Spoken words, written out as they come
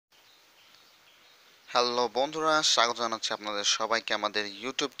Hello বন্ধুরা, স্বাগত জানাচ্ছি আপনাদের সবাইকে আমাদের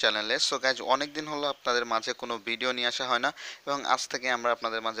ইউটিউব চ্যানেলে। সো গাইজ, অনেক দিন হলো আপনাদের মাঝে কোনো ভিডিও নিয়ে আসা হয় না, এবং আজ থেকে আমরা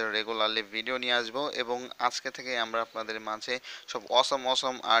আপনাদের মাঝে রেগুলারলি ভিডিও নিয়ে আসব। এবং আজকে থেকে আমরা আপনাদের মাঝে সব অসম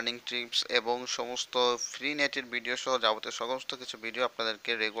অসম আর্নিং টিপস এবং সমস্ত ফ্রি নেটের ভিডিও সহ যাবতীয় সমস্ত কিছু ভিডিও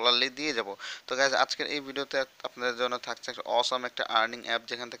আপনাদেরকে রেগুলারলি দিয়ে যাব। তো গাইজ, আজকের এই ভিডিওতে আপনাদের জন্য থাকছে একটা অসম একটা আর্নিং অ্যাপ,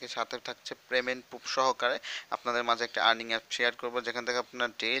 যেখান থেকে সাথে থাকছে পেমেন্ট প্রুফ সহকারে। আপনাদের মাঝে একটা আর্নিং অ্যাপ শেয়ার করবো, যেখান থেকে আপনার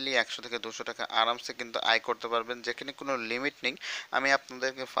ডেইলি 100 থেকে 200 টাকা আরামসে কিন্তু আয় করতে পারবেন, যেখানে কোনো লিমিট নেই। আমি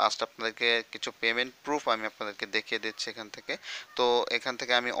আপনাদেরকে আপনাদেরকে কিছু পেমেন্ট প্রুফ আমি আপনাদেরকে দেখিয়ে দিচ্ছি এখান থেকে। তো এখান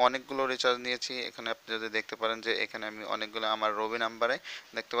থেকে আমি অনেকগুলো রিচার্জ নিয়েছি। এখানে আপনি যদি দেখতে পারেন যে এখানে আমি অনেকগুলো আমার রবি নাম্বারে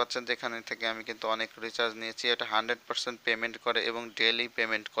দেখতে পাচ্ছেন যে এখানে থেকে আমি কিন্তু অনেক রিচার্জ নিয়েছি। এটা 100% পেমেন্ট করে এবং ডেইলি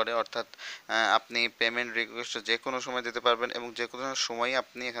পেমেন্ট করে, অর্থাৎ আপনি পেমেন্ট রিকোয়েস্ট যে কোনো সময় দিতে পারবেন এবং যে কোনো সময়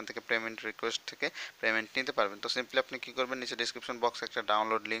আপনি এখান থেকে পেমেন্ট রিকোয়েস্ট থেকে পেমেন্ট নিতে পারবেন। তো সিম্পলি আপনি কী করবেন, নিচে ডিসক্রিপশন বক্সে একটা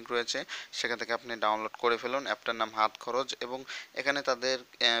ডাউনলোড লিঙ্ক রয়েছে, সেখান থেকে আপনি ডাউনলোড করে ফেলুন। অ্যাপটার নাম হাত খরচ, এবং এখানে তাদের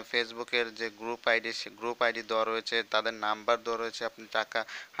ফেসবুকের যে গ্রুপ আইডি দেওয়া রয়েছে, তাদের নাম্বার দেওয়া রয়েছে, আপনি টাকা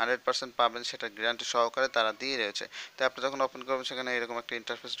 100% পাবেন সেটা গ্যারান্টি সহকারে তারা দিয়ে রয়েছে। তো আপনি যখন ওপেন করবেন, সেখানে এরকম একটা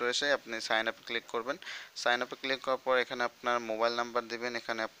ইন্টারফেস রয়েছে, আপনি সাইন আপে ক্লিক করবেন। সাইন আপে ক্লিক করার পর এখানে আপনার মোবাইল নাম্বার দিবেন,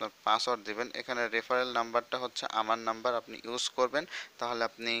 এখানে আপনার পাসওয়ার্ড দিবেন। এখানে রেফারেল নাম্বারটা হচ্ছে আমার নাম্বার, আপনি ইউজ করবেন, তাহলে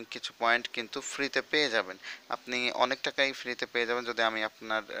আপনি কিছু পয়েন্ট কিন্তু ফ্রিতে পেয়ে যাবেন। আপনি অনেক টাকাই ফ্রিতে পেয়ে যাবেন যদি আমি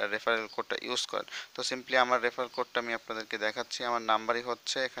আপনার রেফারেল কোডটা ইউজ করেন। তো সিম্পলি আমার রেফার কোডটা আমি আপনাদেরকে দেখাচ্ছি। আমার নাম্বারই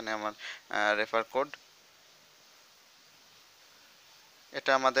হচ্ছে এখানে আমার রেফার কোড।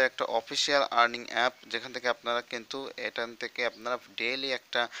 এটা আমাদের একটা অফিসিয়াল আর্নিং অ্যাপ, যেখান থেকে আপনারা কিন্তু এখান থেকে আপনারা ডেইলি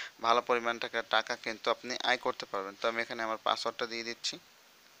একটা ভালো পরিমাণ টাকা কিন্তু আপনি আয় করতে পারবেন। তো আমি এখানে আমার পাসওয়ার্ডটা দিয়ে দিচ্ছি।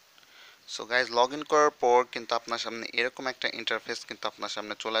 সো গাইজ, লগ ইন করার পর কিন্তু আপনার সামনে এরকম একটা ইন্টারফেস কিন্তু আপনার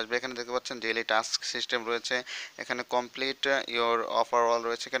সামনে চলে আসবে। এখানে দেখতে পাচ্ছেন ডেইলি টাস্ক সিস্টেম রয়েছে, এখানে কমপ্লিট ইওর ওভারঅল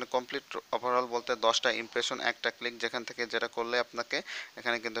রয়েছে। এখানে কমপ্লিট ওভারঅল বলতে 10টা ইমপ্রেশন, একটা ক্লিক, যেখান থেকে যেটা করলে আপনাকে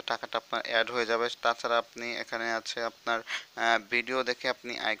এখানে কিন্তু টাকাটা আপনার অ্যাড হয়ে যাবে। তাছাড়া আপনি এখানে আছে আপনার ভিডিও দেখে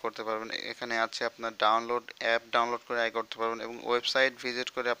আপনি আয় করতে পারবেন। এখানে আছে আপনার অ্যাপ ডাউনলোড করে আয় করতে পারবেন, এবং ওয়েবসাইট ভিজিট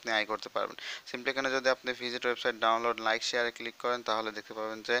করে আপনি আয় করতে পারবেন। সিম্পলি এখানে যদি আপনি ভিজিট ওয়েবসাইট ডাউনলোড লাইক শেয়ারে ক্লিক করেন, তাহলে দেখতে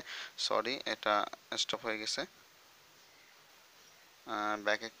পাবেন যে সরি, এটা স্টপ হয়ে গেছে।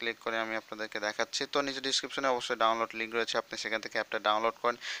 ব্যাকে ক্লিক করে আমি আপনাদেরকে দেখাচ্ছি। তো নিচে ডিসক্রিপশনে অবশ্যই ডাউনলোড লিঙ্ক রয়েছে, আপনি সেখান থেকে অ্যাপটা ডাউনলোড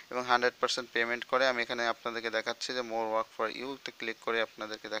করেন এবং 100% পেমেন্ট করে আমি এখানে আপনাদেরকে দেখাচ্ছি যে মোর ওয়ার্ক ফর ইউতে ক্লিক করে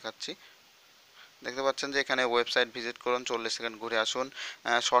আপনাদেরকে দেখাচ্ছি। দেখতে পাচ্ছেন যে এখানে ওয়েবসাইট ভিজিট করুন, 40 সেকেন্ড ঘুরে আসুন,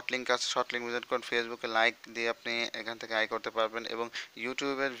 শর্ট লিঙ্ক আছে, শর্ট লিঙ্ক ভিজিট করুন, ফেসবুকে লাইক দিয়ে আপনি এখান থেকে আয় করতে পারবেন, এবং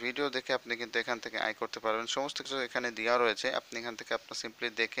ইউটিউবের ভিডিও দেখে আপনি কিন্তু এখান থেকে আয় করতে পারবেন। সমস্ত কিছু এখানে দেওয়া রয়েছে, আপনি এখান থেকে আপনার সিম্পলি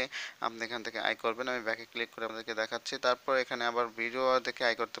দেখে আপনি এখান থেকে আয় করবেন। আমি ব্যাকে ক্লিক করে আপনাদেরকে দেখাচ্ছি। তারপর এখানে আবার ভিডিও দেখে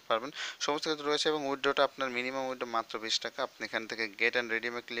আয় করতে পারবেন, সমস্ত কিছু রয়েছে। এবং উইথড্রটা আপনার মিনিমাম উইথড্র মাত্র 20 টাকা। আপনি এখান থেকে গেট অ্যান্ড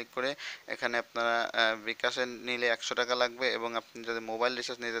রেডিমে ক্লিক করে এখানে আপনারা বিকাশে নিলে 100 টাকা লাগবে, এবং আপনি যদি মোবাইল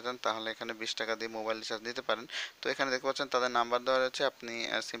রিচার্জ নিতে চান তাহলে এখানে 20 টাকা দিয়ে মোবাইল রিচার্জ নিতে পারেন। তো এখানে দেখতে পাচ্ছেন তাদের নাম্বার দেওয়া রয়েছে, আপনি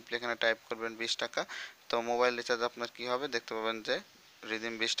সিম্পলি এখানে টাইপ করবেন 20 টাকা। তো মোবাইল রিচার্জ আপনার কি হবে, দেখতে পাবেন যে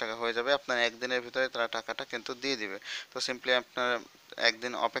রিডিম 20 টাকা হয়ে যাবে। আপনার একদিনের ভিতরে তারা টাকাটা কিন্তু দিয়ে দিবে। তো সিম্পলি আপনার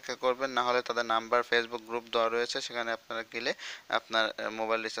একদিন অপেক্ষা করবেন, না হলে তাদের নাম্বার ফেসবুক গ্রুপ দেওয়া রয়েছে, সেখানে আপনারা গেলে আপনার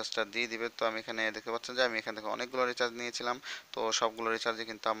মোবাইল রিচার্জটা দিয়ে দিবে। তো আমি এখানে দেখতে পাচ্ছেন যে আমি এখান থেকে অনেকগুলো রিচার্জ নিয়েছিলাম, তো সবগুলো রিচার্জই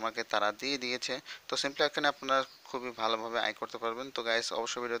কিন্তু আমাকে তারা দিয়ে দিয়েছে। তো সিম্পলি এখানে আপনারা খুবই ভালোভাবে আয় করতে পারবেন। তো গাইস,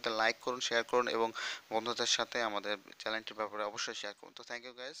 অবশ্যই ভিডিওতে লাইক করুন, শেয়ার করুন, এবং বন্ধুদের সাথে আমাদের চ্যানেলটির ব্যাপারে অবশ্যই শেয়ার করুন। তো থ্যাংক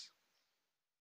ইউ গাইস।